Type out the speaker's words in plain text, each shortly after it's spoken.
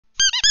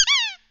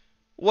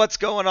What's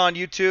going on,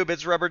 YouTube?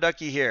 It's Rubber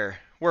Ducky here.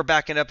 We're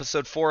back in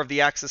episode 4 of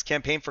the Axis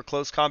campaign for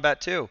Close Combat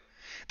 2.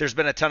 There's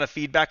been a ton of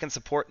feedback and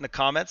support in the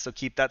comments, so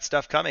keep that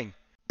stuff coming.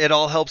 It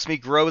all helps me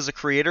grow as a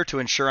creator to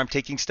ensure I'm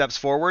taking steps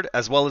forward,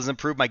 as well as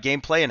improve my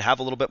gameplay and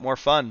have a little bit more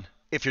fun.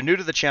 If you're new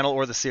to the channel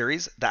or the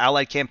series, the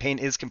Allied campaign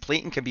is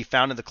complete and can be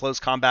found in the Close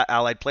Combat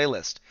Allied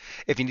playlist.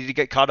 If you need to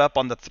get caught up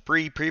on the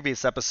 3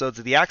 previous episodes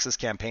of the Axis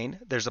campaign,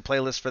 there's a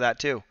playlist for that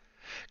too.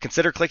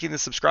 Consider clicking the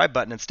subscribe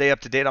button and stay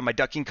up to date on my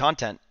ducking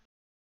content.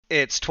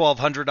 It's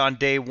 1200 on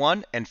day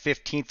 1, and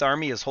 15th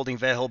Army is holding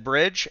Veghel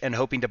Bridge and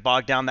hoping to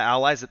bog down the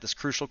Allies at this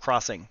crucial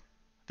crossing.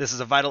 This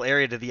is a vital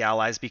area to the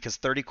Allies because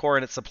 30 Corps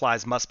and its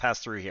supplies must pass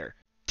through here.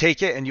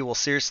 Take it and you will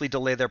seriously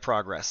delay their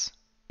progress.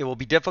 It will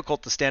be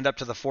difficult to stand up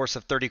to the force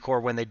of 30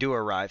 Corps when they do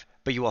arrive,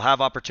 but you will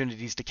have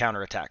opportunities to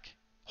counterattack.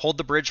 Hold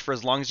the bridge for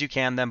as long as you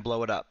can, then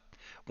blow it up.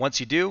 Once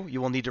you do, you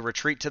will need to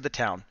retreat to the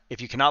town.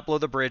 If you cannot blow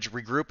the bridge,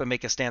 regroup and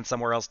make a stand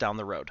somewhere else down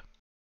the road.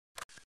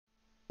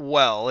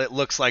 Well, it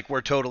looks like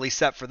we're totally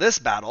set for this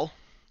battle.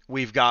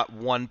 We've got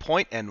 1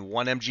 point and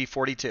 1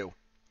 MG42.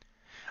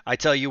 I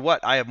tell you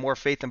what, I have more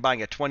faith in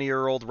buying a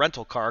 20-year-old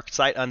rental car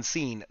sight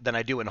unseen than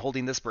I do in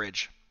holding this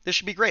bridge. This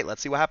should be great.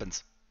 Let's see what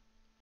happens.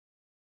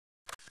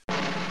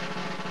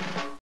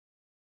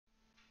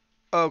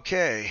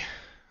 Okay.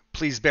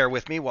 Please bear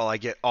with me while I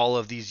get all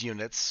of these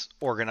units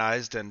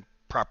organized and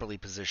properly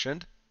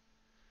positioned.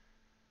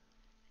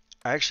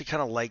 I actually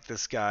kind of like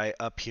this guy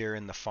up here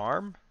in the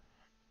farm.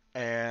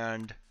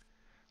 And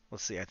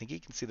let's see, I think he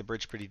can see the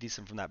bridge pretty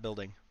decent from that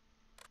building.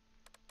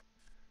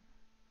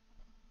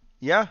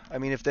 Yeah, I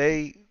mean, if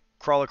they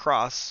crawl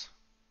across,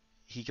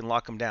 he can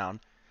lock them down.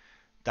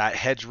 That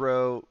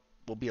hedgerow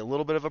will be a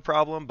little bit of a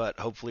problem, but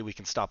hopefully we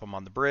can stop them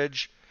on the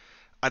bridge.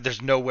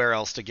 There's nowhere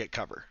else to get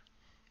cover.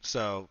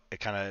 So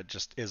it kind of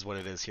just is what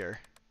it is here.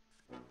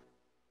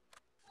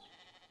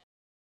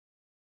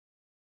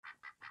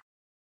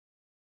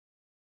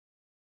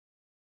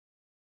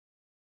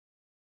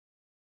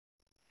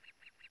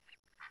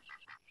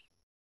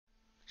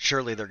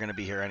 Surely they're going to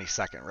be here any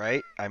second,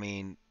 right? I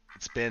mean,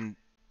 it's been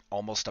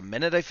almost a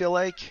minute, I feel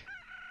like.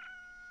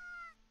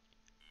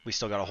 We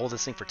still got to hold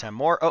this thing for 10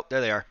 more. Oh,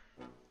 there they are.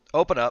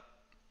 Open up.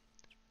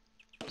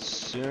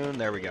 Soon.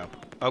 There we go.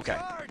 Okay.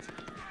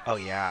 Oh,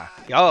 yeah.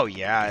 Oh,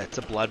 yeah. It's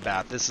a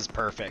bloodbath. This is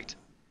perfect.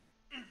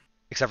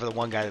 Except for the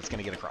one guy that's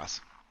going to get across.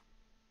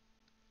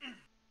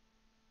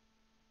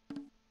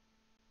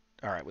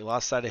 All right. We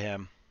lost sight of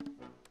him.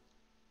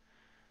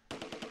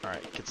 All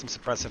right. Get some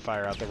suppressive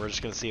fire out there. We're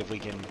just going to see if we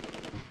can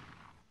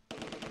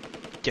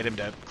get him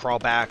to crawl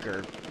back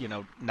or, you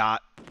know,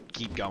 not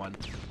keep going.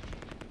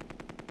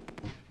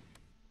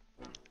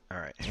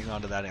 Alright, hang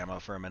on to that ammo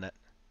for a minute.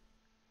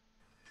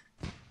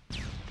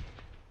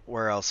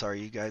 Where else are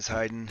you guys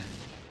hiding?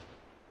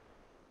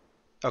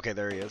 Okay,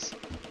 there he is.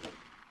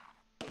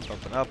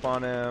 Open up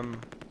on him.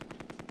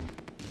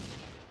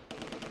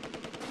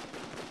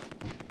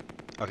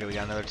 Okay, we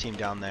got another team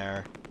down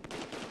there.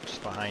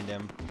 Just behind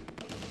him.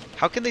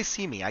 How can they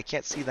see me? I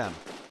can't see them.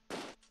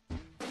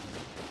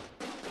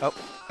 Oh,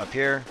 up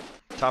here.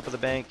 Top of the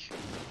bank.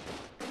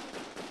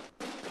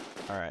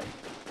 Alright.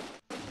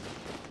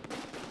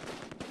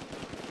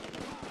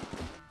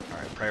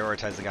 Alright,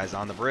 prioritize the guys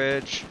on the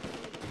bridge.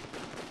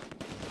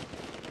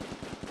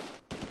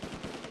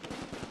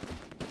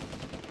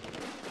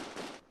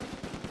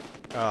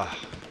 Oh,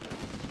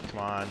 come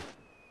on.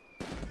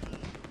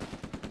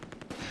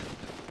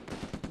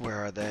 Where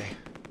are they?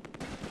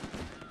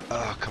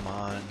 Oh, come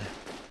on.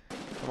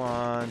 Come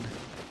on.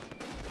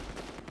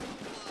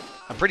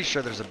 I'm pretty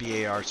sure there's a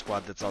BAR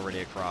squad that's already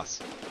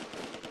across.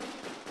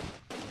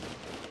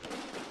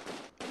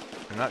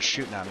 They're not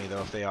shooting at me,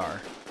 though, if they are.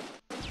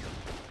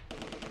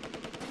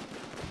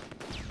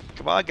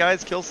 Come on,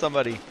 guys, kill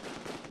somebody.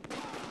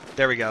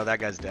 There we go, that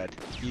guy's dead.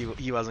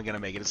 He wasn't going to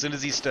make it. As soon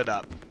as he stood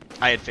up,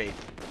 I had faith.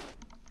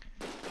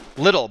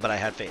 Little, but I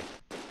had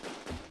faith.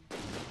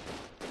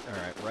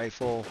 Alright,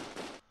 rifle.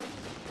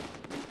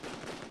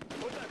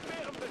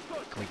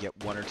 Can we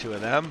get 1 or 2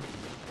 of them?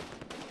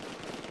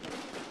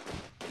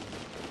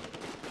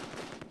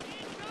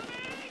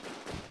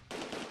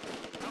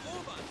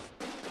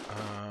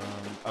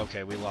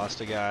 Okay, we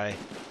lost a guy.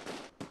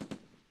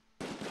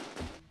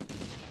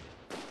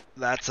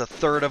 That's a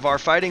third of our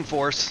fighting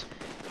force.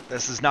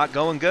 This is not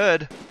going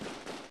good.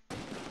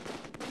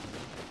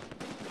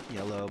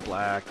 Yellow,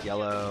 black,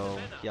 yellow,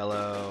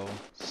 yellow,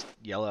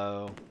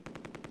 yellow.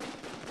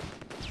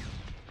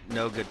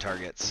 No good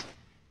targets.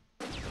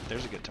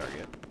 There's a good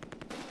target.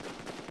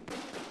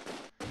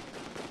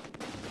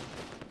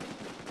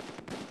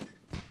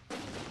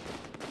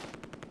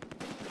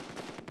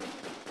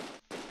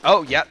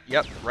 Oh, yep,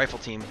 rifle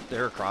team.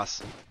 They're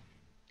across.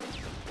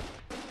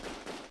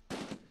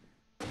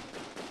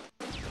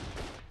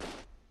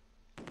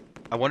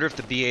 I wonder if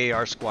the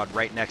BAR squad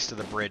right next to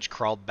the bridge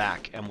crawled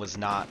back and was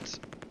not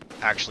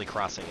actually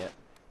crossing it.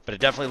 But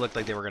it definitely looked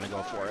like they were going to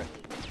go for it.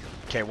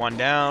 Okay, 1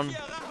 down.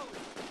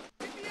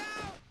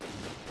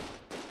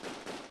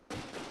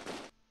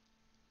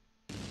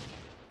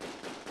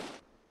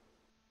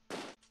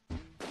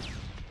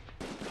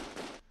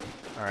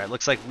 Alright,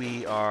 looks like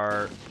we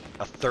are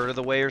a third of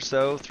the way or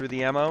so through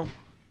the ammo.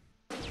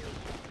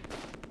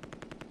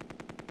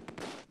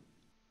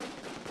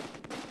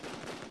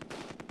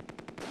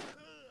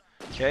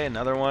 Okay,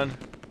 another one.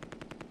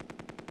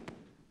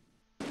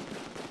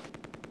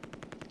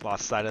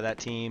 Lost sight of that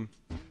team.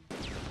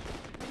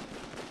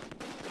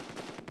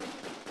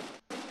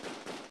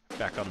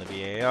 Back on the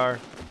VAR.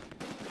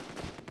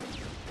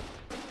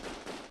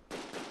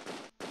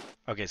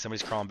 Okay,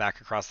 somebody's crawling back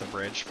across the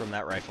bridge from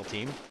that rifle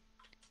team.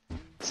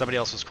 Somebody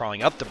else was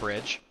crawling up the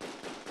bridge.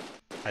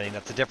 I think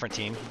that's a different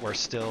team. We're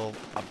still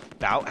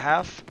about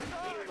half.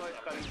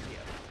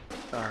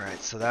 Alright,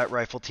 so that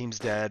rifle team's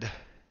dead.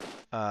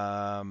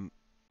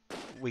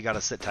 We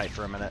gotta sit tight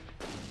for a minute,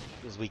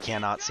 because we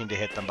cannot seem to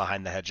hit them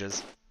behind the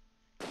hedges.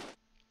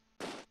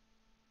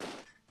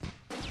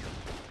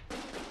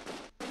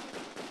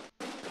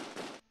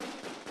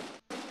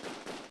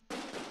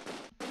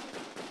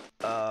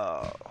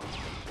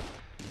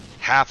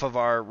 Half of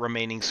our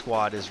remaining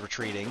squad is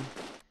retreating.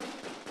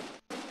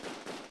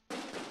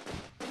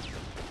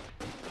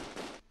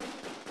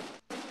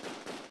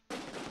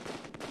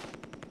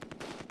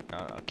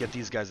 Get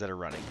these guys that are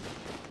running.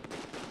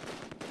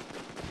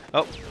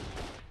 Oh!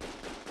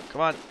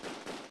 Come on!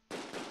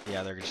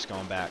 Yeah, they're just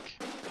going back.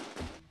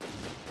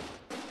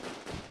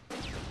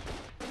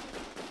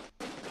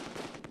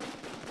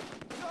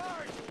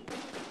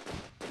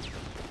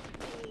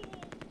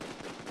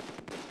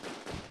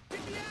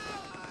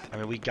 I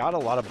mean, we got a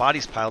lot of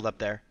bodies piled up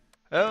there.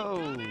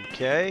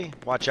 Okay.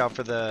 Watch out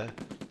for the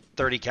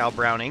 30 cal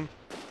Browning.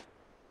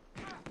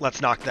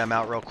 Let's knock them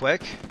out real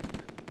quick.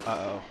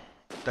 Uh-oh.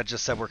 That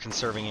just said we're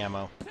conserving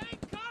ammo.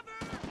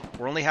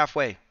 We're only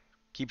halfway.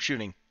 Keep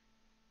shooting.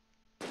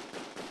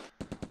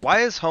 Why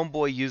is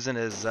Homeboy using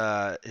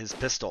his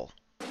pistol?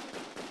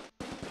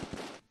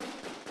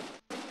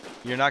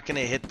 You're not gonna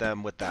hit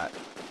them with that.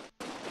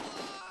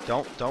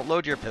 Don't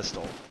load your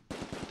pistol.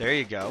 There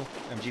you go.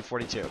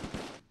 MG42.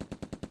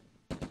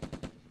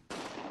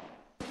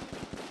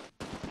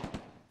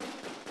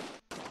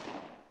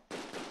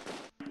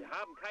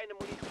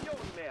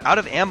 Out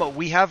of ammo.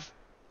 We have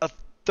a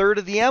third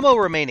of the ammo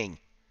remaining.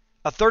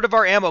 A third of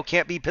our ammo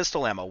can't be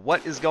pistol ammo.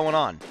 What is going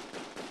on?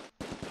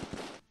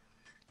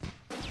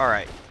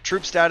 Alright.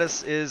 Troop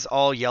status is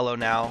all yellow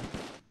now.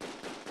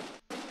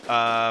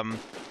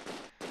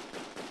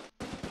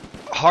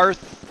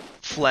 Hearth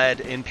fled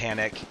in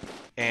panic,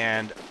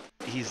 and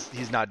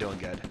he's not doing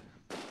good.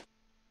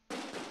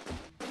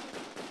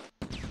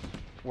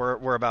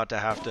 We're about to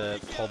have to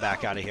pull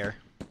back out of here.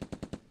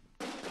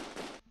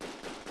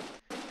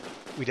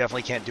 We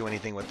definitely can't do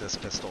anything with this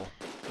pistol.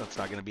 That's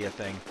not going to be a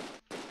thing.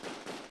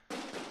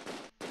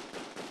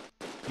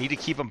 Need to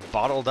keep them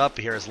bottled up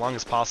here as long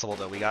as possible,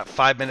 though. We got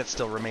 5 minutes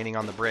still remaining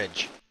on the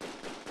bridge.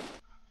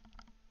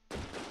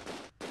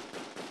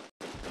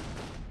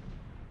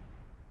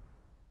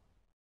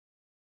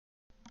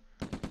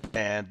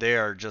 And they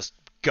are just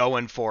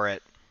going for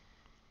it.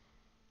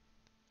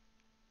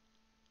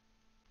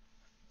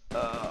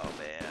 Oh,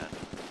 man.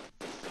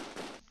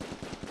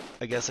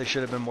 I guess I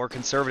should have been more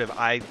conservative.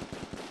 I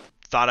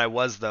thought I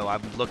was, though.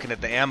 I'm looking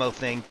at the ammo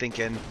thing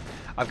thinking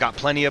I've got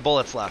plenty of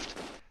bullets left.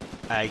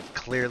 I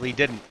clearly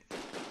didn't.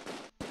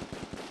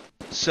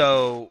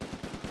 So,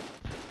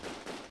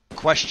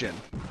 question.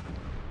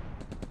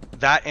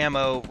 That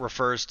ammo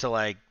refers to,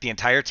 like, the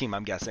entire team,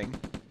 I'm guessing.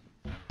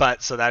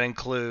 But, so that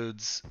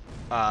includes,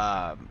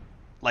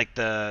 like,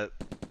 the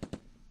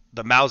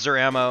Mauser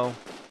ammo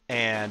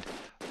and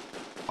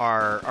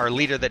our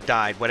leader that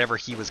died, whatever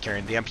he was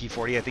carrying, the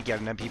MP40, I think he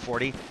had an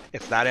MP40.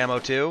 It's that ammo,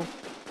 too.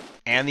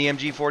 And the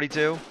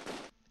MG42.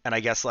 And I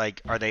guess,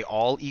 like, are they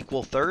all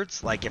equal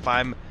thirds? Like, if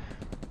I'm,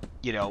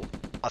 you know,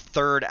 a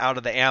third out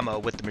of the ammo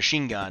with the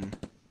machine gun,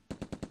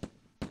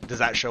 does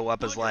that show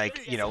up as,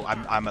 like, you know,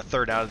 I'm a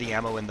third out of the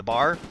ammo in the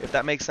bar, if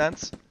that makes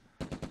sense?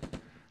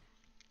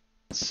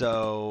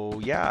 So,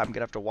 yeah, I'm going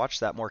to have to watch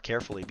that more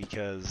carefully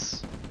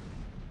because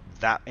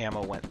that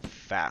ammo went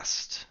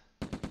fast.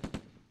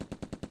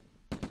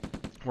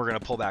 We're going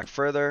to pull back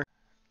further.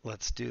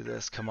 Let's do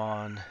this. Come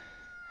on.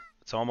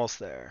 It's almost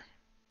there.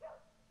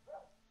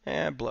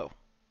 And blow.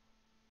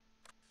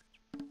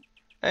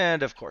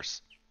 And, of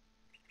course.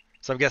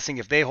 So I'm guessing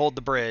if they hold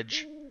the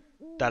bridge,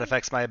 that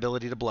affects my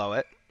ability to blow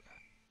it.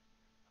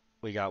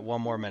 We got 1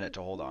 more minute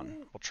to hold on.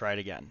 We'll try it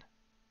again.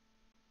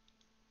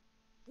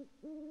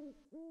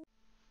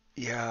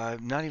 Yeah,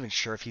 I'm not even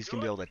sure if he's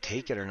going to be able to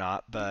take it or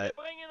not, but...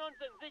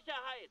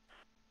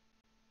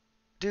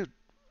 Dude,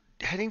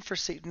 heading for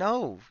safety...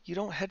 No, you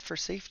don't head for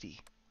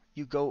safety.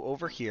 You go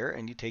over here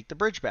and you take the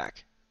bridge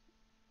back.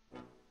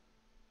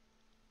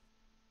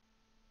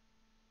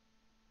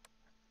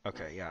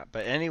 Okay, yeah,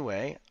 but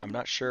anyway, I'm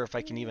not sure if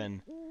I can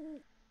even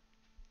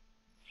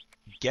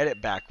get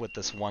it back with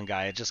this one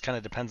guy. It just kind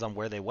of depends on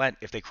where they went.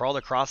 If they crawled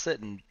across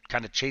it and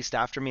kind of chased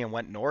after me and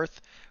went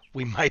north,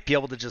 we might be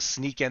able to just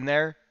sneak in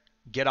there,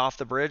 get off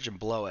the bridge, and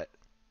blow it.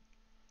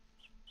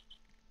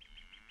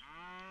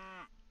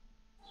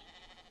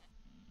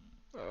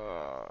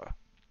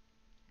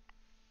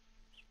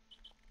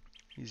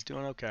 He's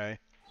doing okay.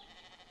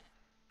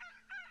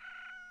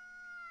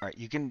 All right,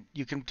 you can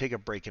take a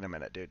break in a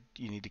minute, dude.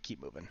 You need to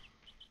keep moving.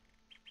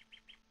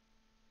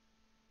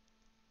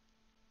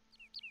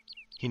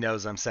 He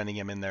knows I'm sending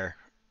him in there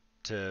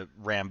to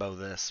Rambo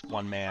this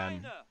one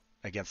man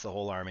against the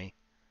whole army.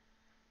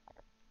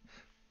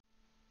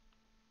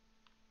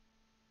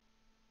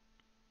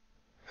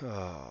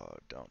 Oh,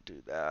 don't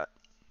do that.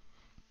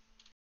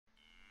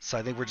 So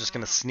I think we're just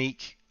going to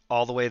sneak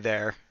all the way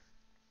there.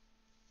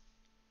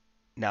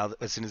 Now,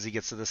 as soon as he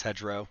gets to this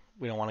hedgerow,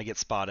 we don't want to get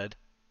spotted.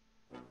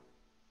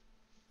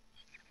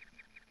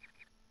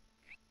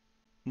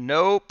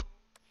 Nope.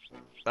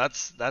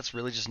 That's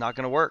really just not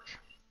going to work.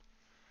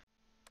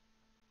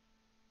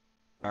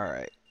 All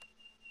right.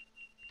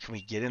 Can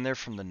we get in there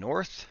from the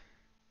north?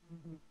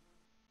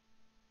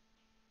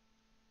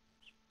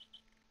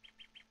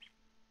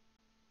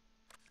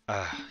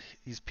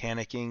 He's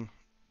panicking.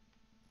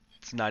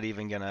 It's not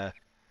even going to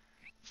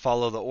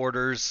follow the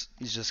orders.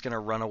 He's just going to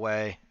run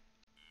away.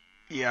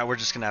 Yeah, we're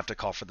just going to have to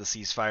call for the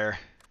ceasefire.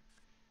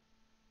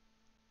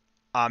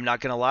 I'm not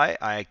going to lie.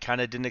 I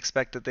kind of didn't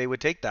expect that they would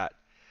take that.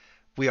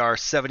 We are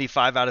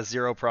 75 out of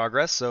 0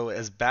 progress, so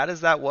as bad as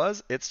that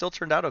was, it still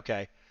turned out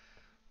okay.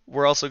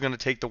 We're also going to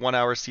take the 1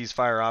 hour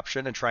ceasefire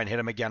option and try and hit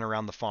him again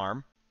around the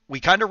farm. We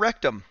kind of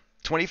wrecked him.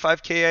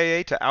 25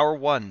 KIA to hour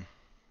 1.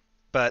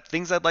 But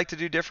things I'd like to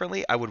do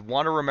differently, I would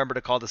want to remember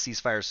to call the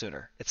ceasefire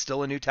sooner. It's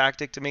still a new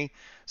tactic to me,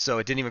 so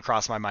it didn't even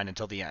cross my mind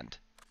until the end.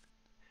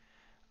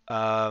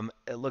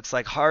 It looks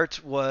like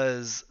Hart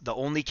was the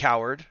only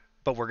coward,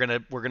 but we're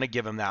gonna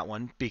give him that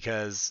one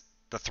because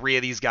the 3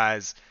 of these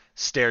guys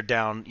stared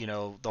down,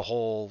 the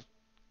whole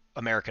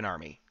American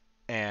army,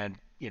 and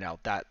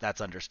that's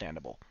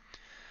understandable.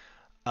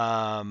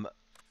 Tila,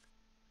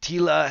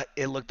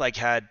 it looked like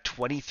had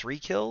 23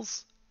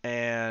 kills,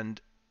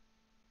 and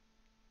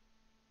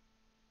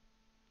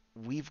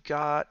we've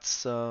got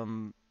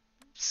some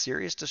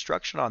serious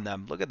destruction on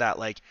them. Look at that,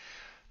 like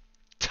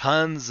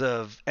tons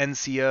of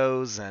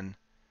NCOs and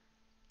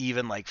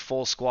even like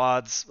full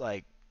squads.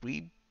 Like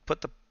we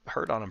put the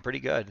hurt on them pretty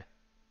good.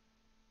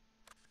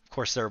 Of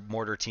course, they're a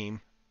mortar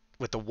team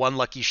with the one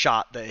lucky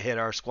shot that hit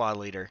our squad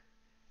leader.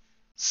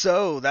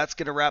 So that's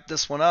going to wrap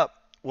this one up.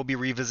 We'll be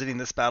revisiting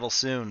this battle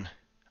soon.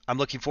 I'm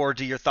looking forward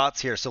to your thoughts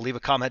here, so leave a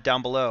comment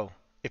down below.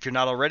 If you're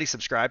not already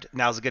subscribed,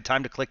 now's a good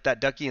time to click that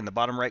ducky in the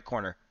bottom right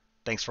corner.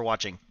 Thanks for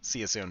watching.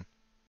 See you soon.